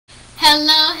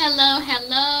Hello, hello,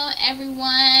 hello,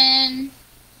 everyone.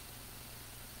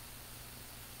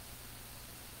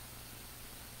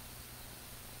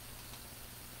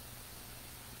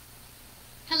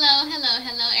 Hello, hello,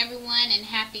 hello, everyone, and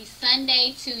happy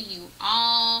Sunday to you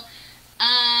all.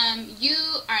 You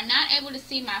are not able to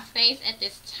see my face at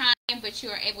this time, but you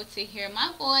are able to hear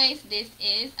my voice. This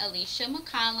is Alicia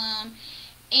McCollum,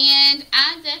 and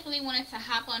I definitely wanted to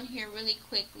hop on here really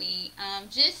quickly,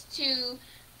 just to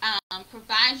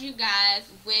provide you guys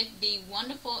with the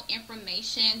wonderful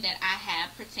information that I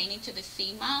have pertaining to the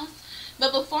sea moss.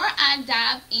 But before I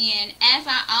dive in, as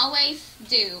I always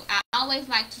do, I always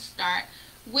like to start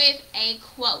with a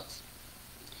quote.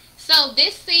 So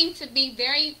this seemed to be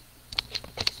very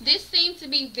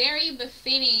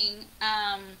befitting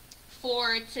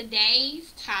for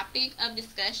today's topic of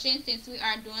discussion, since we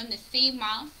are doing the sea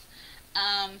moss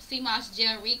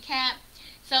gel recap.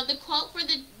 So the quote for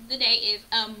the day is,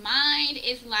 "A mind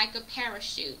is like a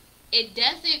parachute. It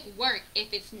doesn't work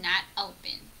if it's not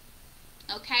open."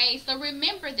 Okay, so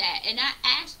remember that. And I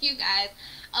ask you guys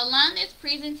along this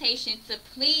presentation to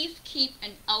please keep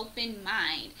an open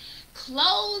mind.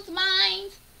 Closed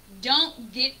minds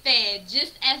don't get fed.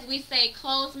 Just as we say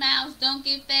closed mouths don't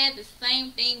get fed, the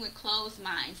same thing with closed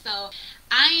minds. So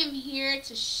I am here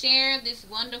to share this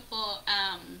wonderful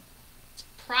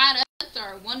product,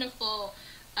 or wonderful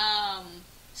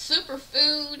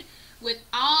superfood, with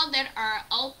all that are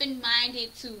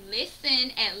open-minded to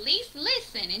listen, at least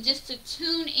listen, and just to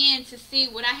tune in to see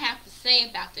what I have to say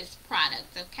about this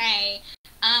product, okay?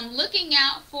 Looking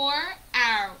out for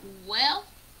our wealth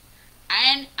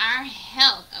and our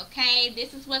health, okay?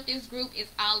 This is what this group is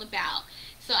all about.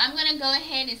 So I'm going to go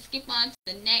ahead and skip on to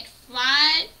the next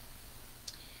slide.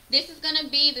 This is going to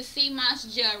be the sea moss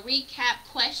gel recap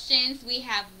questions. We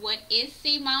have, what is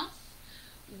sea moss?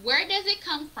 Where does it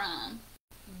come from?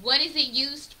 What is it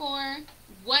used for?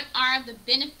 What are the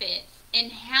benefits? And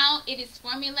how it is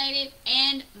formulated?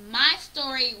 And my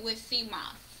story with sea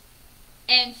moss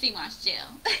and sea moss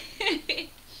gel.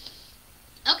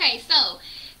 Okay, so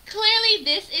clearly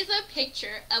this is a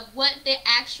picture of what the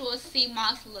actual sea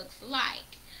moss looks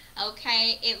like.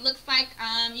 Okay, it looks like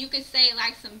you could say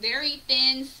like some very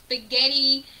thin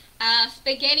spaghetti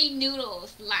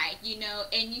noodles, like, you know,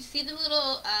 and you see the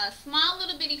little small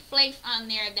little bitty flakes on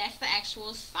there. That's the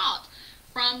actual salt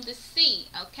from the sea.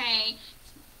 Okay,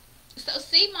 so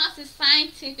sea moss is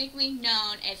scientifically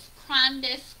known as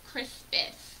Chondrus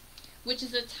crispus, which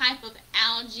is a type of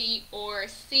algae or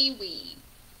seaweed.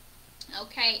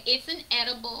 Okay, it's an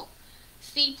edible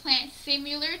sea plant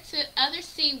similar to other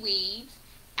seaweeds,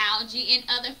 algae, and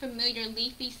other familiar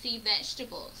leafy sea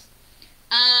vegetables.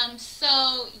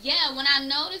 So yeah, when I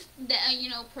noticed that,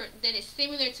 that it's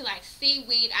similar to like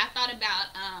seaweed, I thought about,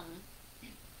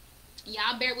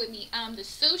 y'all bear with me, the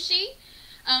sushi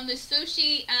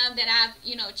that I've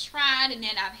tried and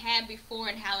that I've had before,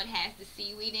 and how it has the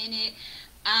seaweed in it.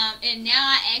 And now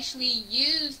I actually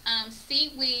use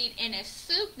seaweed in a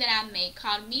soup that I make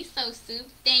called miso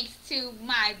soup, thanks to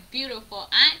my beautiful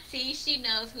auntie. She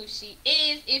knows who she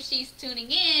is if she's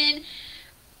tuning in.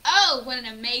 Oh, what an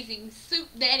amazing soup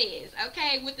that is,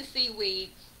 okay, with the seaweed.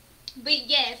 But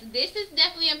yes, this is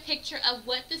definitely a picture of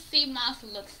what the sea moss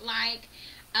looks like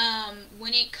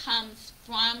when it comes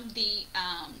from the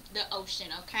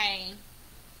ocean, okay?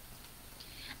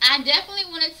 I definitely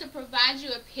wanted to provide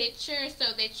you a picture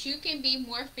so that you can be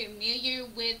more familiar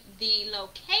with the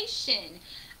location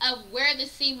of where the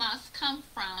sea moss comes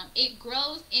from. It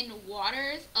grows in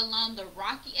waters along the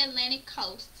rocky Atlantic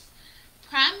coasts,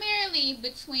 primarily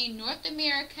between North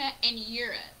America and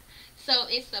Europe. So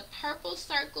it's a purple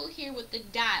circle here with the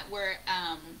dot where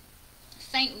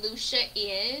St. Lucia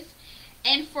is.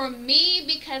 And for me,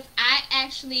 because I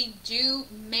actually do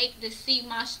make the sea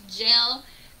moss gel,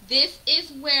 this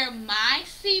is where my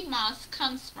sea moss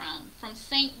comes from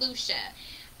St. Lucia.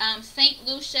 St.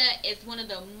 Lucia is one of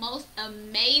the most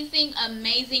amazing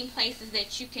places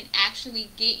that you can actually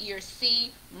get your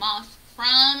sea moss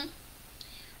from.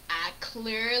 I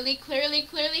clearly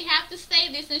have to say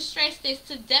this and stress this,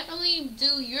 to definitely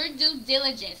do your due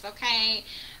diligence, okay?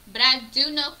 But I do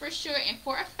know for sure and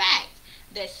for a fact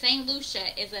that St.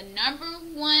 Lucia is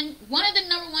one of the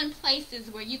number one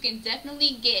places where you can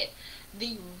definitely get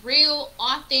the real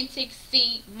authentic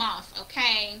sea moss,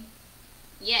 okay?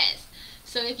 Yes.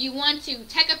 So if you want to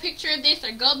take a picture of this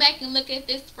or go back and look at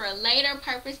this for later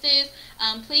purposes,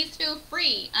 please feel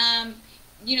free.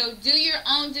 Do your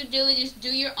own due diligence,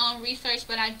 do your own research,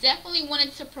 but I definitely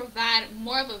wanted to provide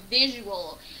more of a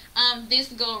visual this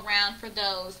go around for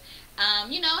those. Hey,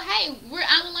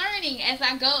 I'm learning as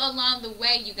I go along the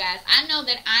way, you guys. I know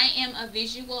that I am a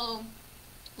visual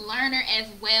learner as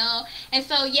well. And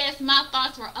so yes, my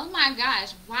thoughts were, oh my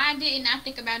gosh, why didn't I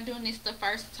think about doing this the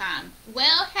first time?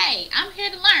 Well, hey, I'm here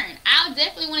to learn. I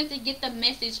definitely wanted to get the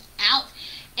message out,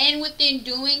 and within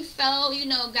doing so,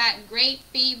 got great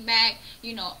feedback,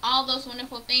 all those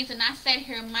wonderful things. And I sat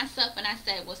here myself and I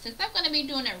said, well, since I'm going to be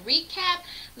doing a recap,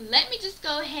 let me just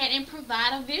go ahead and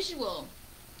provide a visual.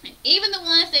 And even the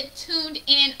ones that tuned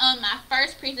in on my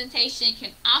first presentation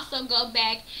can also go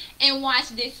back and watch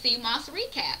this CMOS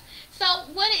recap. So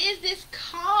what is this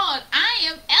called? I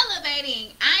am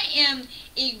elevating. I am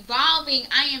evolving.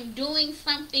 I am doing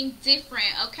something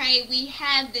different. Okay, we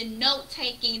have the note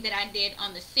taking that I did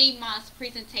on the CMOS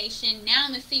presentation. Now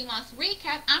in the CMOS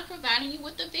recap, I'm providing you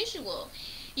with a visual.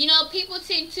 People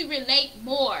tend to relate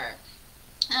more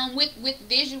with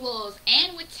visuals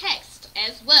and with text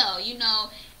as well.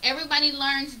 Everybody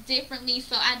learns differently,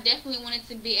 so I definitely wanted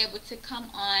to be able to come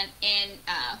on and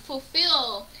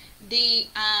fulfill the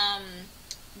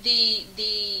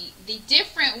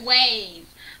different ways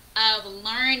of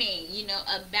learning,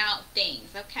 about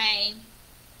things. Okay,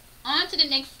 on to the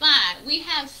next slide. We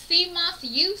have CMOS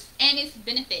use and its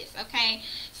benefits. Okay,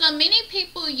 so many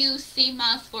people use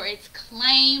CMOS for its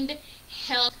claimed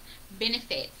health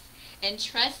benefits. And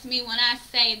trust me when I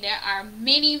say there are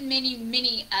many, many,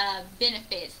 many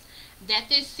benefits that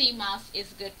this CMOS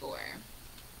is good for.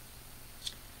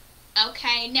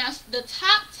 Okay, now the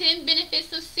top 10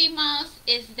 benefits of CMOS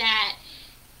is that,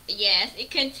 yes,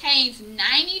 it contains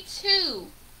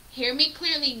 92, hear me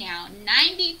clearly now,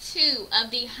 92 of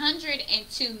the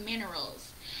 102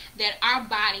 minerals that our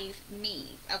bodies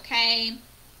need. Okay,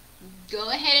 go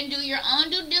ahead and do your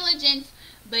own due diligence.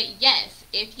 But yes,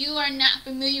 if you are not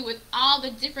familiar with all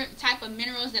the different type of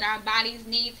minerals that our bodies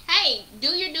need, hey,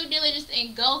 do your due diligence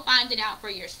and go find it out for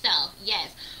yourself.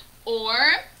 Yes.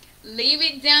 Or leave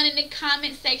it down in the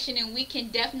comment section and we can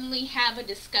definitely have a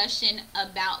discussion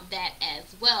about that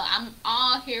as well. I'm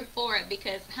all here for it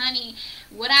because, honey,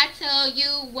 what I tell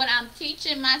you, what I'm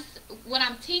teaching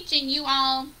you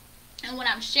all, and what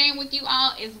I'm sharing with you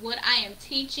all is what I am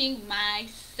teaching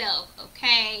myself,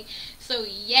 okay? So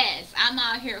yes, I'm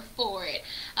out here for it.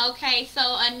 Okay,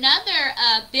 so another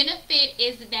benefit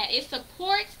is that it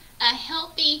supports a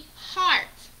healthy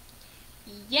heart.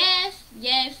 Yes,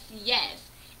 yes,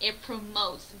 yes. It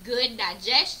promotes good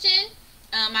digestion.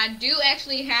 I do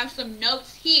actually have some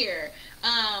notes here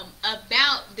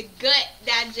about the gut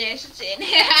digestion.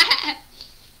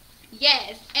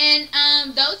 Yes, and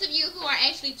those of you who are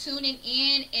actually tuning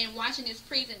in and watching this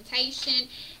presentation,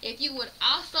 if you would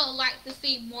also like to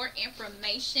see more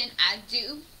information, I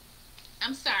do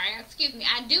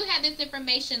have this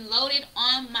information loaded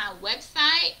on my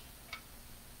website.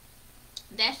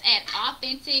 That's at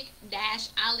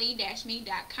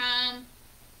authentic-ali-me.com.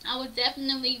 I will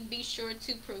definitely be sure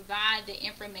to provide the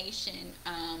information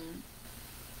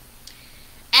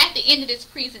at the end of this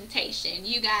presentation.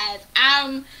 You guys,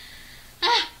 I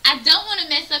don't want to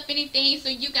mess up anything, so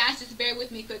you guys just bear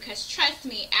with me, because trust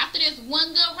me, after this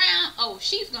one go round, oh,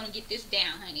 she's gonna get this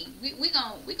down, honey. We're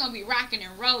gonna be rocking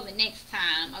and rolling next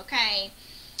time, okay?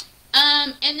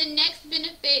 And the next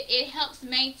benefit, it helps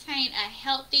maintain a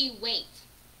healthy weight.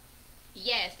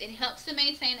 Yes, it helps to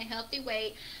maintain a healthy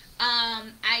weight.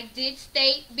 I did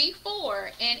state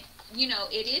before, and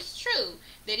it is true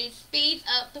that it speeds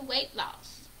up the weight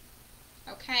loss.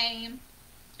 Okay.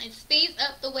 It speeds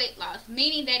up the weight loss,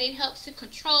 meaning that it helps to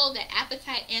control the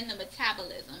appetite and the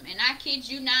metabolism. And I kid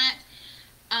you not,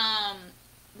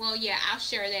 well, yeah, I'll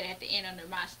share that at the end of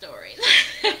my stories.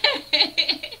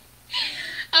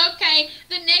 Okay,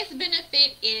 the next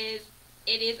benefit is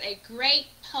it is a great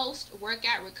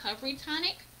post-workout recovery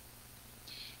tonic.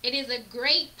 It is a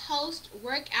great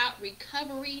post-workout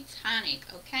recovery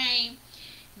tonic, okay?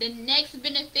 The next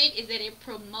benefit is that it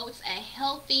promotes a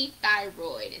healthy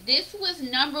thyroid. This was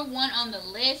 #1 on the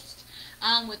list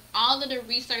with all of the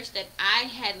research that I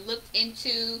had looked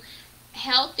into.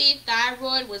 Healthy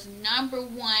thyroid was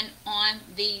 #1 on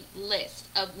the list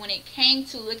of when it came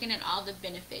to looking at all the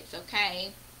benefits,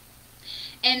 okay?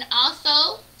 And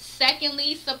also,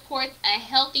 secondly, supports a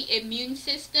healthy immune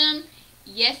system.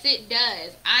 Yes, it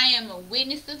does. I am a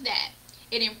witness of that.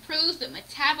 It improves the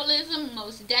metabolism,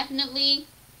 most definitely.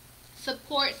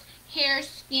 Supports hair,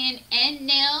 skin, and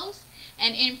nails,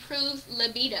 and improves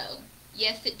libido.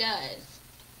 Yes, it does.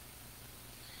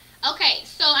 Okay,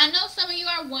 so I know some of you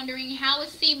are wondering, how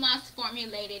is CMOS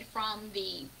formulated from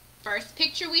the first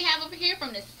picture we have over here,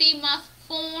 from the CMOS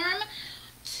form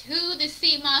to the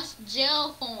CMOS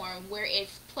gel form, where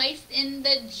it's placed in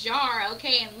the jar,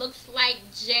 okay, and looks like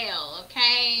gel,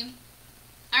 okay?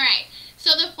 Alright,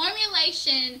 so the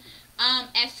formulation,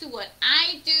 as to what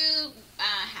I do,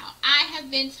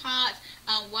 been taught,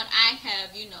 what I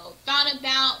have, you know, thought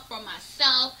about for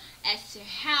myself as to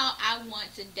how I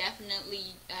want to definitely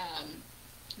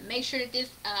make sure that this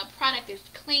product is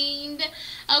cleaned.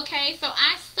 Okay, so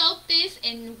I soak this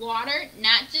in water,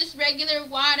 not just regular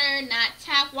water, not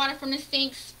tap water from the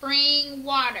sink, spring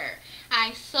water.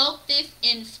 I soak this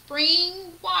in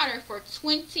spring water for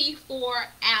 24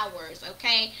 hours,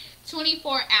 okay?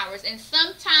 24 hours. And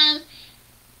sometimes,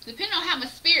 depending on how my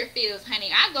spirit feels,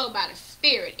 honey, I go by the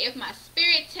spirit. If my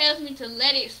spirit tells me to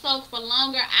let it soak for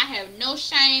longer, I have no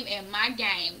shame in my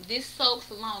game. This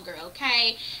soaks longer,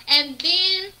 okay? And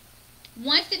then,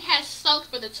 once it has soaked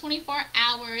for the 24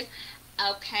 hours,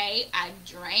 okay, I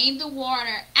drain the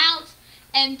water out.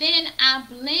 And then I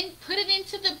put it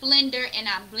into the blender, and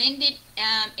I blend it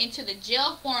into the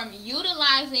gel form,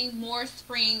 utilizing more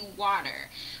spring water,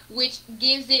 which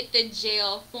gives it the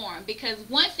gel form. Because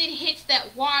once it hits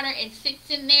that water and sits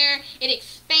in there, it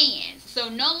expands. So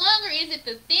no longer is it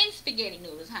the thin spaghetti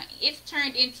noodles, honey. It's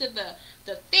turned into the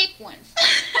thick ones.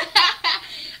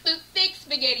 The thick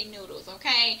spaghetti noodles,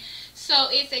 okay? So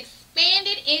it's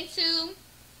expanded into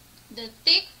the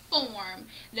thick form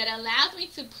that allows me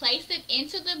to place it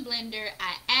into the blender.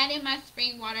 I add in my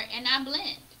spring water and I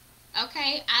blend.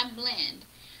 Okay, I blend.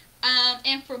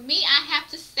 And for me, I have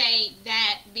to say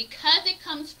that because it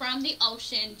comes from the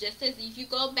ocean, just as if you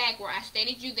go back where I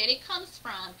stated you that it comes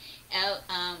from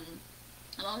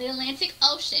along the Atlantic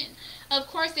Ocean. Of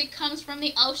course, it comes from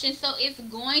the ocean, so it's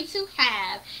going to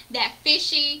have that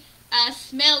fishy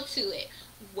smell to it.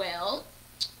 Well,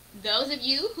 those of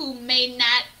you who may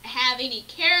not have any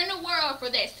care in the world for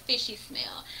that fishy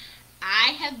smell,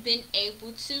 I have been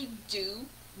able to do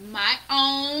my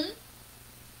own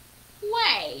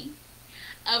way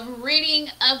of ridding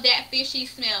of that fishy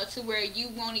smell to where you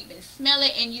won't even smell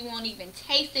it and you won't even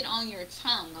taste it on your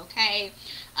tongue, okay?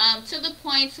 To the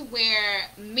point to where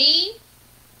I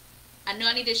know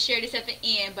I need to share this at the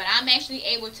end, but I'm actually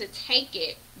able to take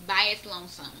it by its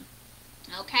lonesome,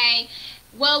 okay?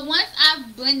 Well, once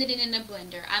I've blended it in the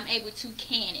blender, I'm able to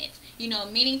can it, you know,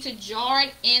 meaning to jar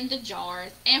it in the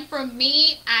jars. And for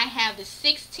me, I have the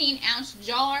 16-ounce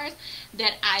jars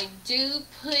that I do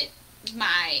put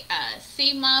my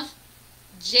sea moss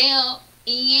gel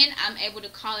in. I'm able to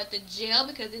call it the gel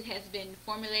because it has been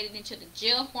formulated into the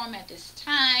gel form at this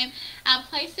time. I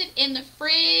place it in the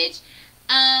fridge,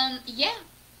 yeah,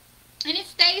 and it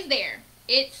stays there.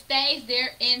 It stays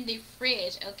there in the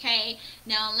fridge, okay?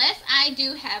 Now, unless I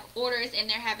do have orders and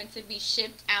they're having to be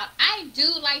shipped out, I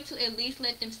do like to at least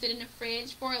let them sit in the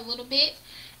fridge for a little bit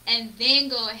and then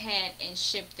go ahead and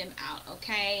ship them out,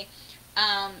 okay?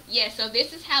 Yeah, so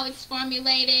this is how it's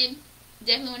formulated.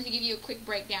 Definitely wanted to give you a quick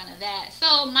breakdown of that.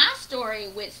 So, my story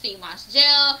with sea moss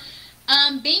gel,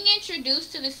 being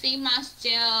introduced to the sea moss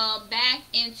gel back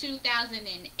in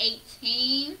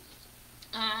 2018,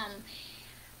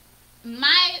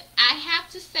 I have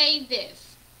to say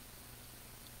this.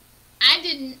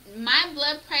 My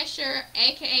blood pressure,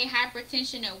 aka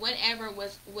hypertension or whatever,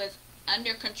 was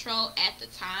under control at the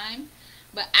time.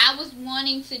 But I was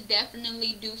wanting to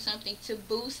definitely do something to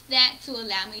boost that, to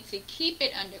allow me to keep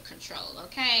it under control,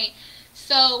 okay?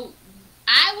 So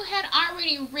I had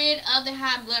already rid of the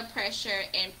high blood pressure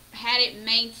and had it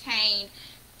maintained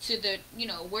to the, you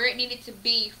know, where it needed to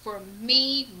be for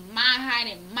me, my height,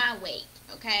 and my weight,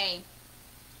 okay?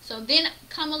 So then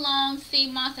come along sea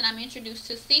moss, and I'm introduced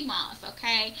to sea moss,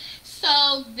 okay?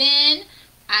 So then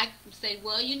I said,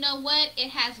 well, you know what?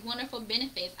 It has wonderful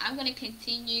benefits. I'm going to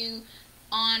continue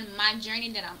on my journey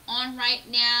that I'm on right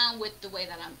now with the way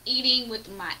that I'm eating, with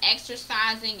my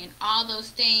exercising and all those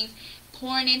things,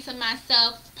 pouring into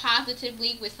myself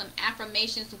positively with some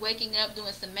affirmations, waking up,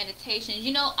 doing some meditations.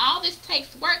 You know, all this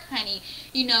takes work, honey.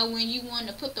 You know, when you want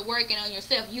to put the work in on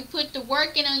yourself, you put the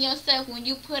work in on yourself when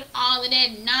you put all of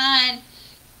that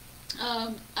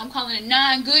I'm calling it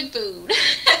non-good food.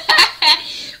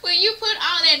 When you put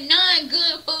all that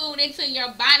non-good food into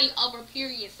your body over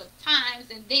periods of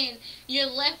times, and then you're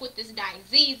left with this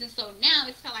disease, and so now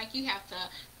it's kind of like you have to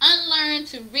unlearn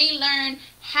to relearn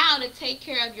how to take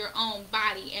care of your own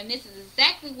body. And this is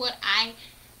exactly what I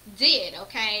did,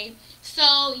 okay?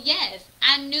 So yes,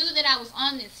 I knew that I was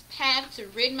on this path to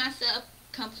rid myself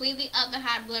completely of the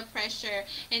high blood pressure,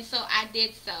 and so I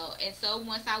did so. And so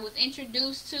once I was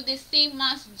introduced to this sea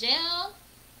moss gel,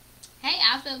 hey,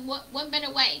 I said, what better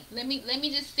way? Let me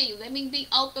just see. Let me be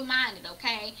open-minded,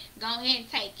 okay? Go ahead and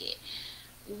take it.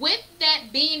 With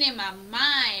that being in my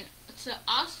mind, to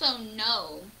also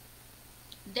know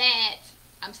that,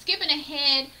 I'm skipping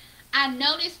ahead, I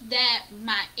noticed that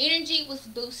my energy was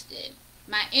boosted.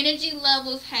 My energy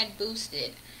levels had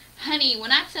boosted. Honey,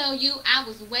 when I tell you I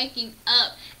was waking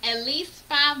up at least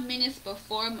 5 minutes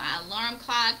before my alarm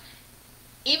clock,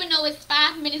 even though it's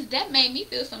 5 minutes, that made me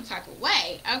feel some type of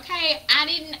way. Okay,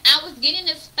 I was getting in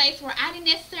a space where I didn't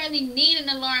necessarily need an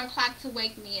alarm clock to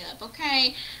wake me up.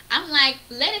 Okay, I'm like,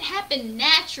 let it happen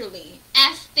naturally,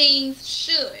 as things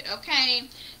should. Okay,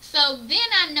 so then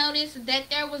I noticed that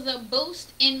there was a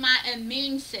boost in my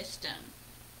immune system,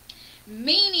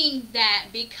 meaning that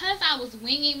because I was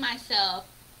winging myself,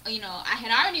 I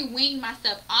had already weaned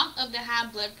myself off of the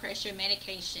high blood pressure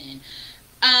medication,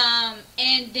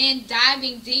 and then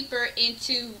diving deeper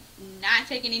into not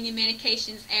taking any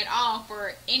medications at all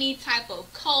for any type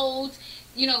of colds,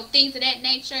 things of that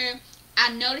nature.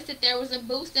 I noticed that there was a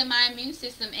boost in my immune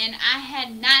system, and I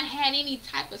had not had any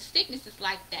type of sicknesses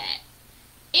like that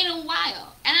in a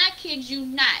while. And I kid you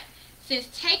not, since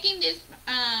taking this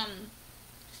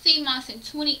sea moss in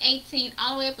 2018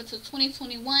 all the way up until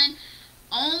 2021,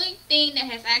 only thing that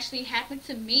has actually happened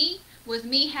to me was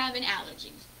me having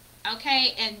allergies.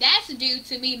 Okay, and that's due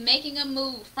to me making a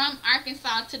move from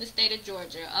Arkansas to the state of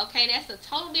Georgia. Okay, that's a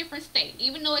total different state.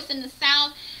 Even though it's in the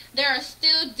South, there are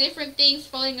still different things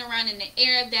floating around in the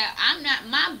air that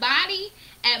my body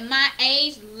at my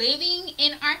age, living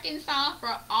in Arkansas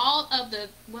for all of the,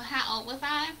 well, how old was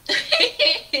I?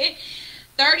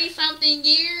 30 something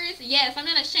years. Yes, I'm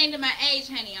not ashamed of my age,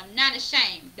 honey. I'm not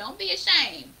ashamed. Don't be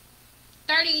ashamed.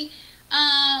 30,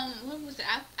 what was it?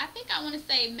 I think I want to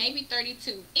say maybe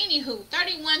 32. Anywho,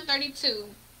 31, 32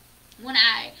 when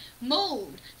I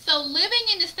moved. So living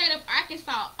in the state of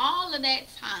Arkansas all of that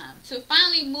time to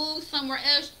finally move somewhere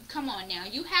else, come on now,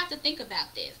 you have to think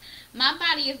about this. My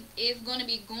body is going to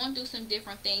be going through some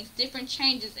different things, different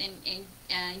changes,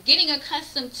 and getting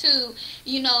accustomed to,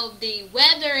 the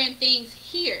weather and things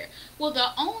here. Well,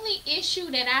 the only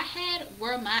issue that I had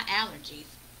were my allergies.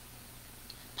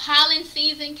 Pollen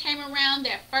season came around,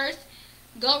 that first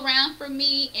go round for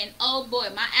me, and oh boy,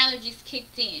 my allergies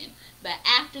kicked in. But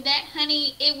after that,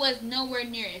 honey, it was nowhere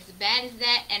near as bad as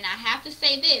that. And I have to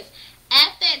say this,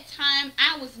 at that time,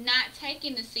 I was not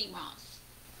taking the sea moss.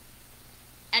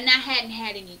 And I hadn't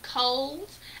had any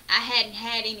colds. I hadn't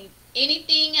had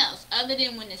anything else other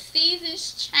than when the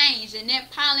seasons changed and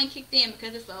that pollen kicked in,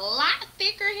 because it's a lot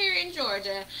thicker here in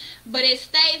Georgia, but it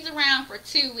stays around for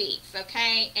 2 weeks,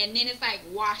 okay? And then it's like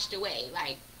washed away,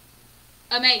 like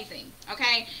amazing,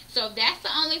 okay? So that's the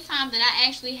only time that I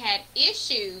actually had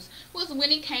issues, was when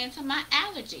it came to my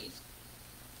allergies.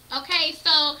 Okay,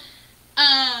 so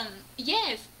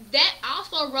yes, that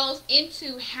also rose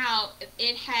into how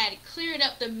it had cleared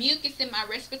up the mucus in my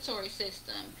respiratory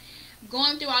system,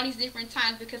 going through all these different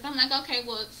times, because I'm like, okay,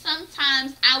 well,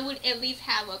 sometimes I would at least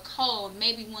have a cold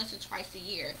maybe once or twice a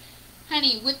year.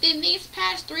 Honey, within these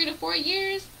past 3 to 4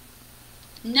 years,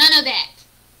 none of that.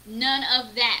 None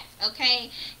of that,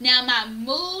 okay? Now, my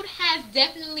mood has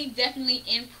definitely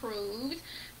improved,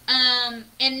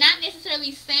 and not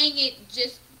necessarily saying it,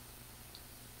 just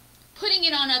putting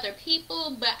it on other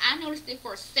people, but I noticed it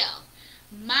for self.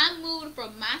 My mood for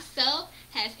myself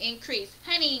has increased.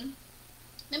 Honey,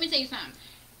 let me tell you something.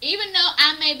 Even though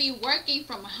I may be working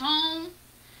from home,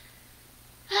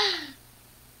 I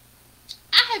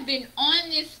have been on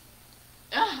this,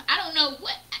 I don't know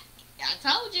what, I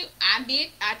told you,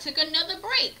 I took another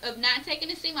break of not taking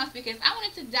the sea moss because I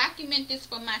wanted to document this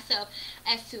for myself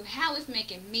as to how it's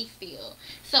making me feel.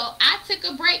 So I took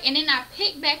a break and then I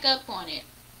picked back up on it.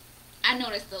 I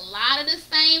noticed a lot of the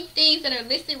same things that are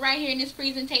listed right here in this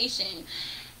presentation.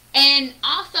 And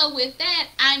also with that,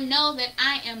 I know that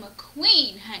I am a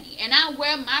queen, honey, and I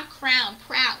wear my crown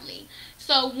proudly.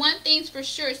 So one thing's for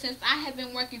sure, since I have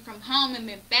been working from home and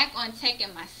been back on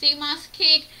taking my sea moss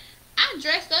kick, I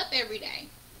dress up every day.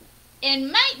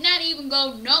 And might not even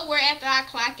go nowhere after I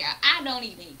clock out. I don't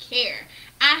even care.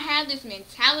 I have this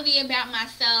mentality about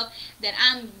myself that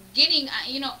I'm getting,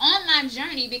 on my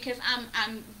journey, because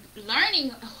I'm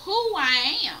learning who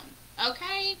I am,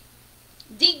 okay?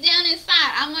 Deep down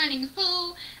inside, I'm learning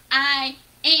who I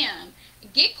am.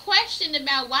 Get questioned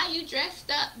about why you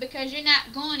dressed up because you're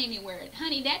not going anywhere.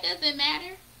 Honey, that doesn't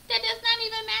matter. That does not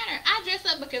even matter. I dress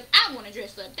up because I want to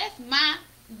dress up. That's my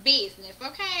business,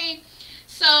 okay?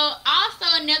 So,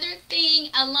 also another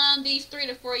thing along these 3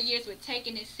 to 4 years with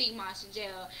taking this sea moss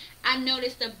gel, I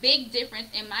noticed a big difference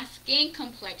in my skin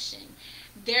complexion.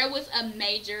 There was a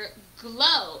major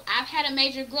glow. I've had a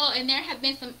major glow, and there have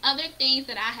been some other things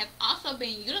that I have also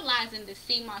been utilizing the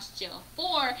sea moss gel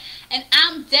for, and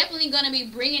I'm definitely going to be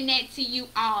bringing that to you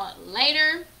all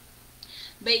later.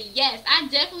 But yes, I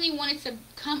definitely wanted to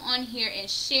come on here and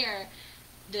share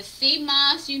the sea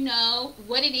moss,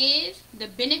 what it is, the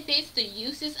benefits, the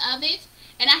uses of it,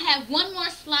 And I have one more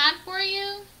slide for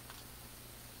you.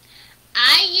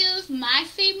 I use my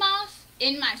sea moss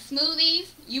in my smoothies.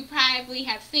 You probably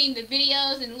have seen the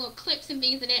videos and little clips and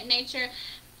things of that nature.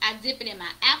 I dip it in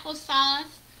my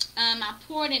applesauce. I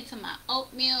pour it into my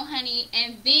oatmeal, honey,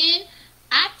 and then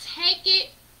I take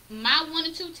it, my 1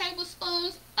 or 2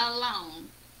 tablespoons alone.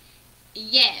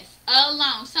 Yes,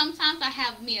 alone. Sometimes I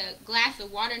have me a glass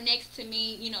of water next to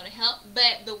me, you know, to help.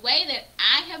 But the way that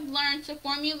I have learned to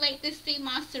formulate this sea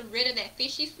moss to rid of that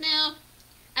fishy smell,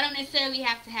 I don't necessarily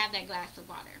have to have that glass of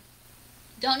water.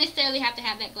 Don't necessarily have to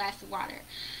have that glass of water.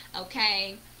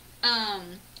 Okay?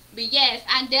 But yes,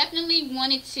 I definitely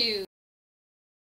wanted to